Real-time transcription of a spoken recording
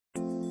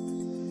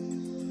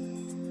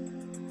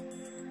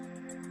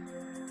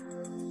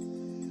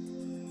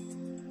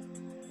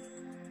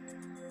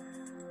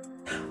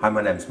Hi,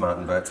 my name's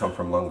Martin Boetz. I'm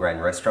from Long Grain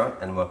Restaurant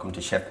and welcome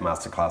to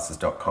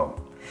chefmasterclasses.com.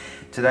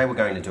 Today we're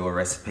going to do a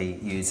recipe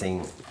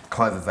using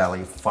Clover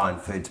Valley Fine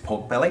Foods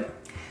pork belly.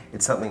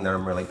 It's something that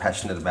I'm really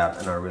passionate about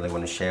and I really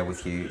want to share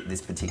with you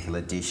this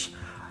particular dish.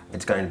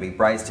 It's going to be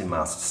braised in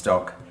master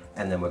stock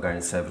and then we're going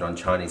to serve it on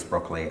Chinese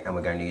broccoli and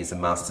we're going to use the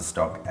master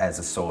stock as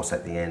a sauce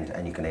at the end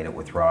and you can eat it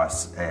with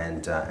rice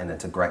and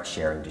it's a great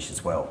sharing dish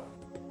as well.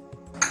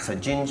 So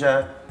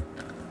ginger,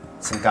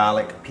 some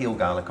garlic, peeled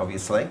garlic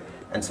obviously,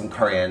 and some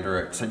coriander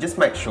root. So just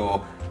make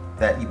sure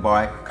that you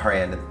buy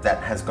coriander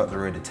that has got the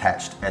root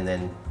attached and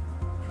then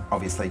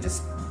obviously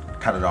just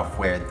cut it off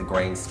where the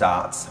green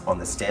starts on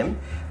the stem.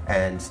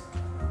 And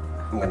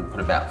I'm going to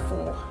put about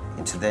 4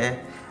 into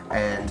there.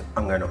 And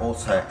I'm going to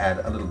also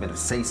add a little bit of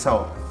sea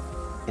salt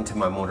into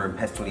my mortar and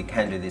pestle. You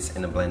can do this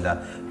in a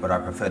blender, but I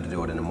prefer to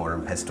do it in a mortar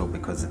and pestle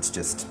because it's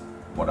just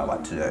what I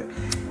like to do.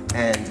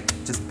 And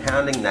just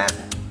pounding that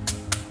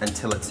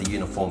until it's a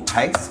uniform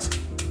paste.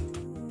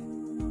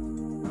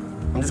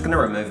 I'm just going to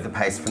remove the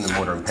paste from the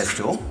mortar and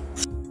pestle.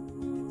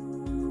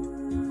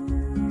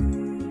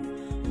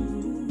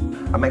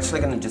 I'm actually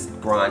going to just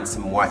grind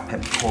some white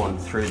peppercorn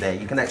through there.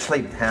 You can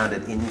actually pound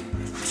it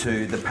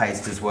into the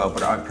paste as well,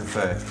 but I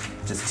prefer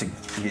just to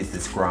use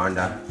this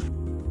grinder.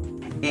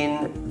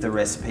 In the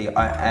recipe,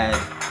 I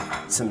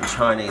add some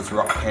Chinese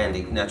rock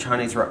candy. Now,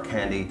 Chinese rock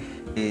candy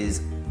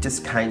is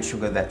just cane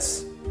sugar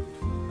that's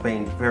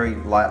been very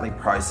lightly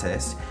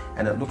processed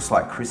and it looks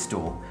like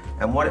crystal.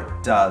 And what it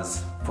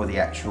does for the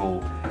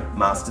actual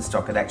master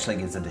stock, it actually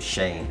gives it a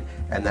sheen,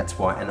 and that's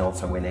why, and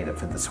also we need it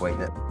for the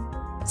sweetness.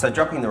 So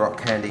dropping the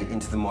rock candy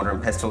into the mortar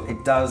and pestle,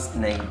 it does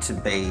need to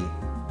be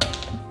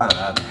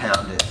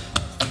pounded.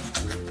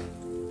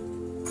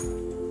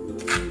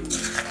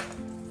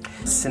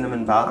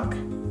 Cinnamon bark,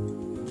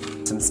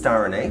 some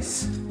star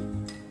anise,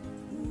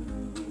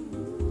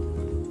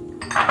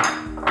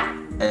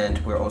 and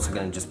we're also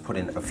going to just put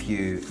in a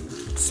few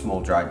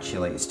small dried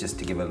chilies just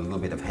to give it a little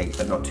bit of heat,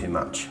 but not too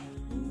much.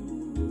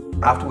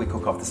 After we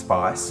cook off the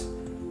spice,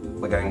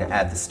 we're going to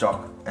add the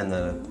stock and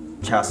the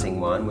chao xing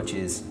wine, which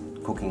is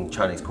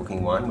Chinese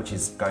cooking wine, which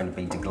is going to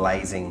be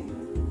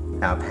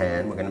deglazing our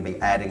pan. We're going to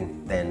be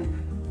adding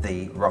then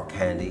the rock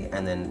candy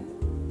and then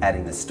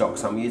adding the stock.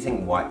 So I'm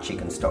using white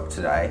chicken stock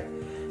today,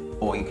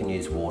 or you can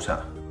use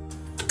water.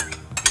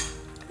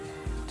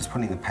 Just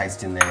putting the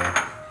paste in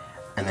there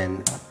and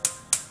then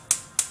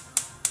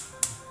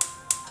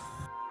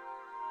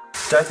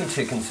don't be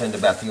too concerned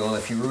about the oil.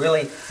 If you're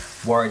really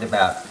worried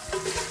about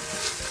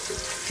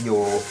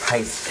your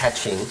paste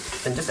catching,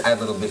 then just add a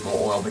little bit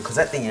more oil, because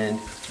at the end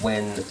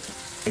when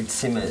it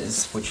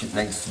simmers, which it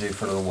needs to do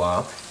for a little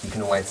while, you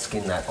can always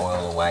skim that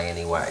oil away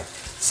anyway.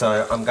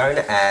 So I'm going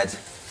to add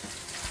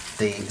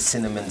the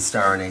cinnamon,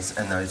 star anise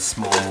and those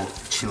small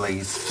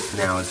chilies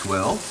now as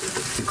well,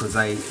 because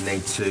they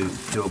need to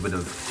do a bit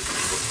of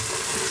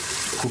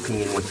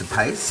cooking in with the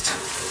paste.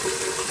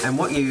 And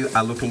what you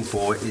are looking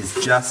for is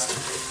just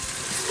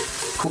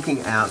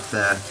cooking out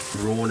the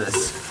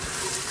rawness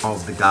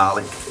of the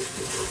garlic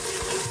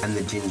and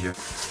the ginger.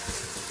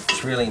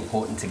 It's really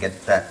important to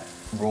get that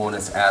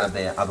rawness out of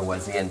there,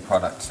 otherwise the end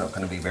product's not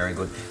going to be very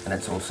good, and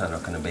it's also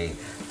not going to be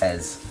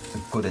as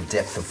good a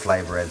depth of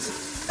flavour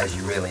as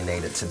you really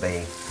need it to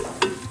be.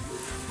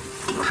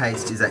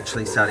 Paste is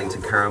actually starting to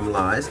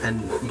caramelise,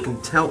 and you can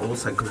tell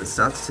also because it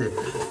starts to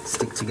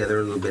stick together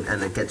a little bit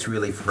and it gets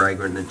really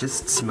fragrant and it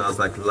just smells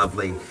like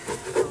lovely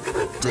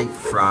deep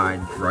fried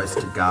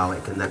roasted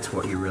garlic, and that's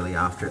what you're really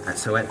after.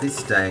 So at this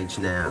stage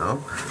now,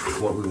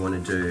 what we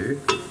want to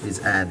do is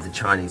add the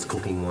Chinese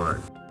cooking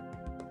wine.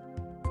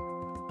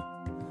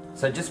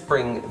 So just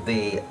bring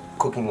the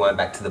cooking wine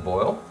back to the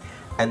boil,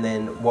 and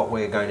then what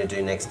we're going to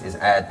do next is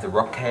add the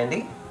rock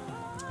candy,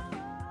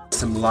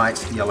 some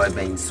light yellow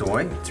bean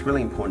soy. It's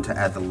really important to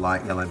add the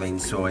light yellow bean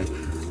soy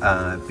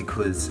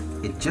because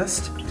it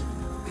just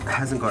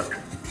hasn't got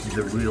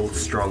the real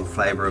strong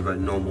flavour of a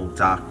normal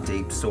dark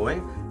deep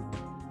soy.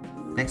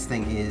 Next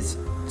thing is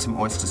some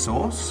oyster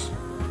sauce.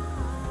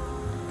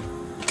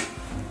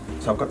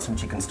 So I've got some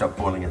chicken stock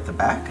boiling at the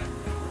back.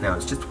 Now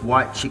it's just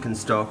white chicken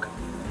stock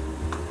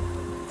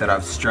that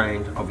I've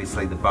strained,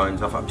 obviously, the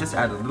bones off. I've just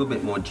added a little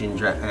bit more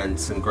ginger and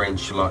some green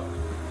shallot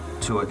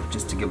to it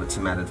just to give it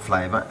some added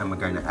flavour, and we're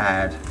going to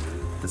add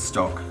the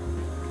stock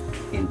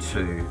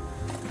into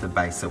the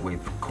base that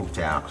we've cooked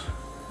out.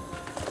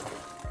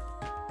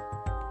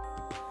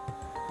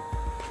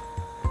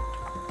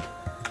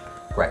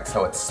 Great,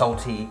 so it's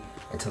salty,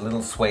 it's a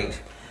little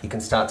sweet. You can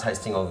start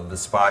tasting all of the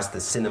spice,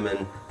 the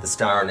cinnamon, the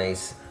star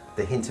anise,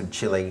 the hint of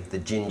chili, the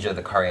ginger,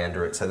 the coriander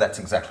root, so that's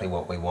exactly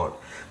what we want.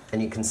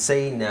 And you can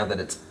see now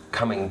that it's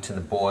coming to the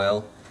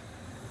boil,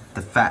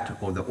 the fat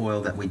or the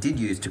oil that we did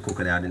use to cook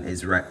it out in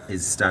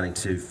is starting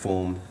to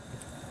form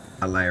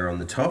a layer on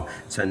the top.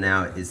 So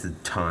now is the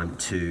time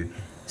to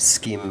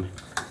skim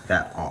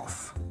that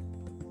off.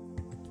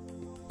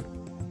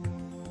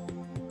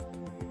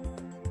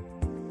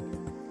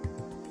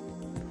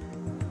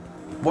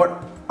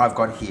 What I've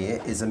got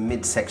here is a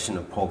midsection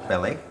of pork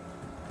belly.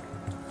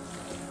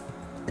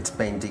 It's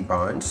been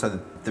deboned, so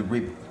the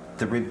rib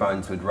the rib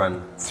bones would run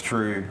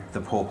through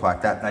the pork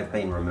like that. They've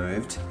been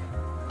removed.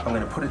 I'm going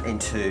to put it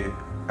into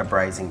a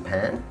braising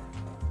pan.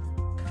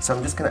 So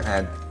I'm just going to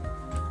add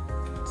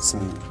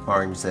some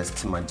orange zest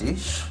to my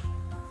dish.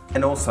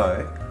 And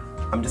also,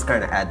 I'm just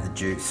going to add the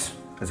juice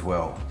as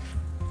well.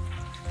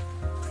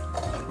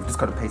 We've just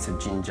got a piece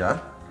of ginger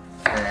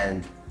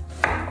and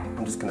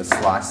I'm just going to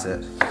slice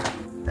it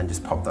and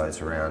just pop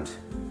those around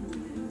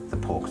the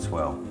pork as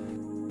well.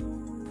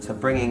 So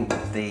bringing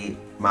the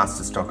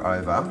master stock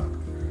over,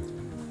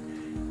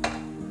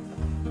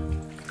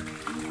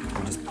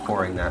 I'm just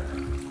pouring that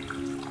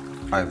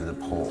over the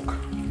pork.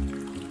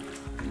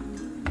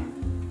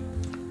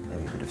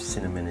 Maybe a bit of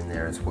cinnamon in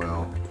there as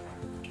well.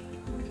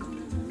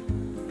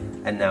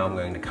 And now I'm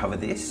going to cover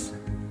this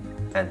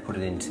and put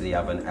it into the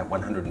oven at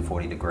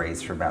 140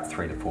 degrees for about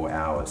 3 to 4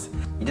 hours.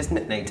 You just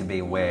need to be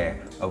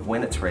aware of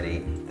when it's ready,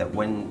 that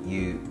when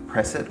you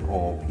press it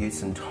or use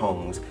some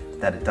tongs,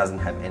 that it doesn't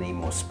have any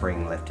more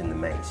spring left in the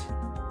meat.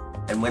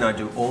 And when I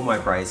do all my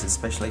braises,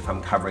 especially if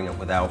I'm covering it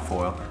with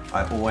alfoil,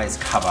 I always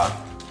cover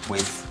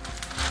with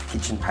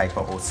kitchen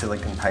paper or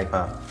silicone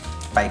paper,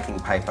 baking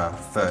paper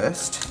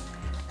first,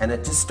 and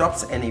it just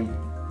stops any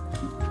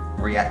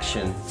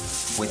reaction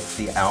with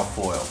the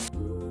alfoil.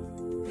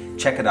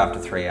 Check it after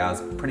 3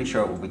 hours. Pretty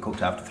sure it will be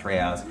cooked after 3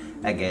 hours.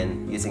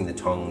 Again, using the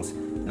tongs,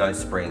 no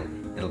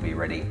spring, it'll be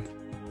ready.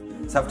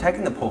 So I've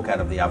taken the pork out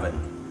of the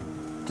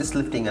oven, just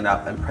lifting it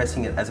up and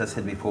pressing it, as I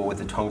said before, with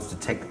the tongs to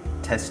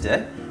test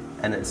it,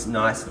 and it's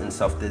nice and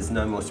soft. There's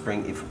no more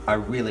spring. If I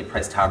really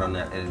pressed hard on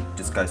it, it'll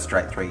just go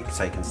straight through,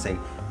 so you can see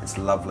it's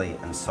lovely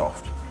and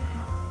soft.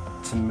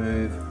 To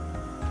move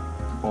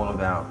all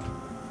of our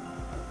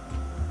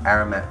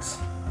aromats,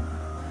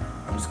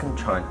 I'm just going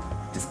to try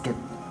and just get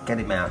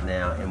him out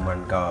now in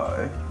one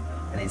go,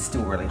 and he's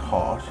still really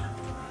hot,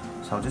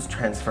 so I'll just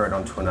transfer it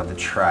onto another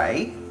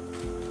tray.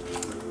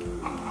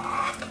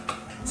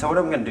 So what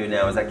I'm going to do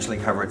now is actually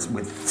cover it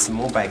with some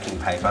more baking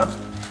paper.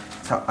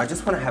 So I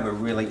just want to have a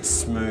really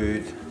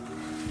smooth,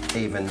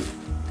 even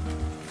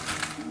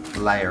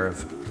layer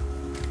of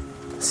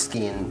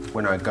skin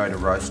when I go to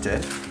roast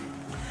it.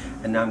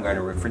 And now I'm going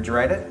to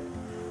refrigerate it,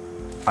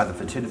 either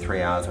for 2 to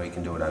 3 hours, or you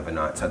can do it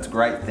overnight. So it's a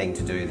great thing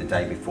to do the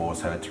day before,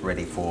 so it's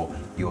ready for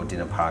your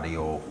dinner party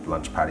or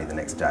lunch party the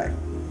next day.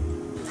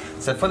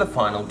 So for the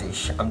final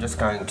dish, I'm just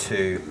going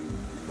to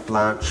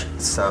blanch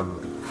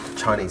some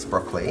Chinese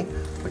broccoli,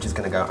 which is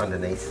going to go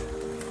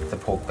underneath the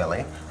pork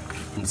belly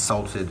in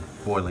salted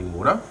boiling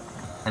water.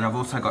 And I've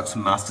also got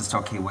some master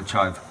stock here, which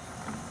I've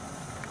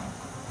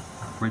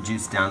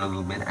reduced down a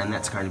little bit, and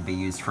that's going to be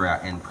used for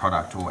our end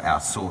product, or our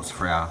sauce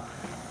for our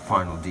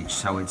final dish.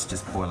 So it's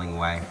just boiling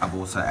away. I've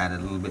also added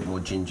a little bit more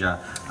ginger,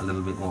 a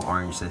little bit more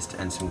orange zest,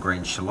 and some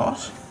green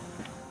shallot.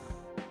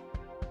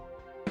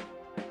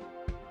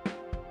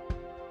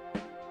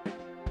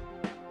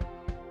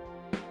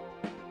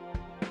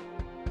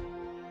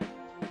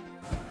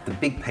 The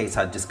big piece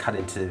I just cut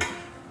into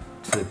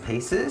 2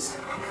 pieces,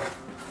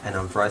 and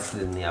I've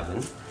roasted it in the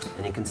oven,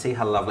 and you can see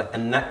how lovely,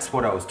 and that's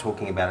what I was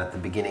talking about at the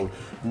beginning,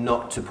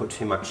 not to put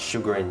too much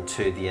sugar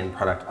into the end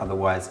product,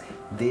 otherwise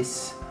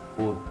this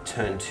will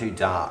turn too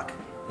dark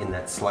in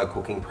that slow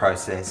cooking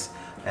process,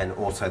 and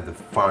also the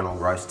final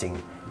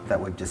roasting that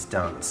we've just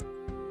done.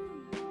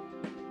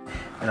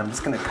 And I'm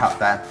just going to cut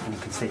that, and you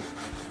can see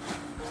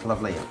it's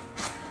lovely and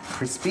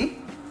crispy,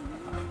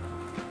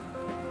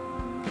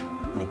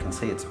 and you can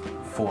see it's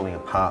falling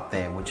apart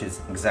there, which is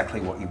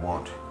exactly what you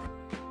want.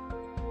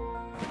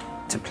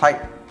 To plate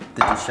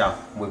the dish up,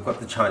 we've got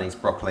the Chinese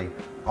broccoli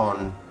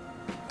on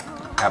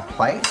our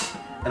plate,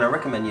 and I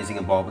recommend using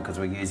a bowl because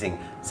we're using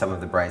some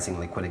of the braising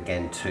liquid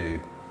again to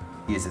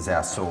use as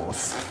our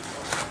sauce.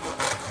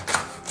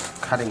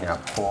 Cutting our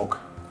pork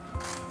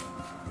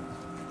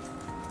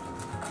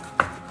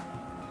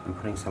and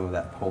putting some of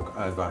that pork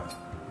over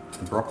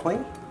the broccoli.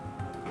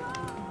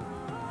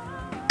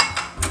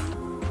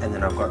 And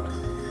then I've got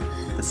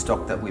the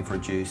stock that we've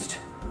reduced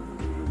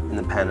in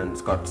the pan, and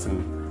it's got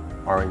some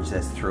orange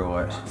zest through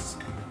it.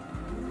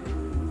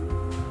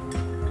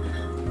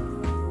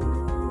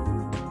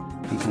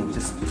 You can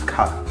just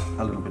cut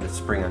a little bit of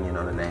spring onion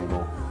on an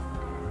angle,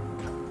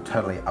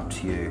 totally up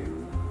to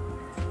you,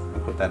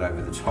 and put that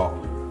over the top.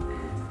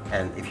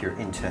 And if you're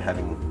into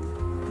having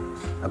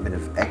a bit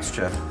of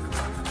extra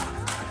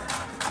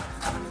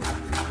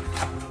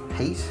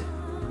heat,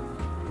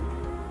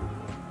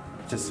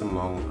 just some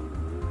long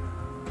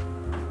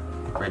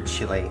red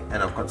chilli,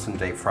 and I've got some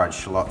deep fried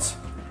shallots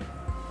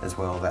as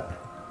well that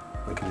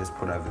we can just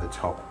put over the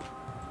top,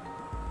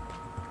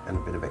 and a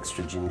bit of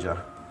extra ginger.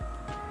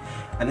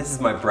 And this is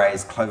my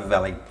braised Clover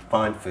Valley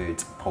Fine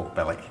Foods pork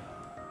belly.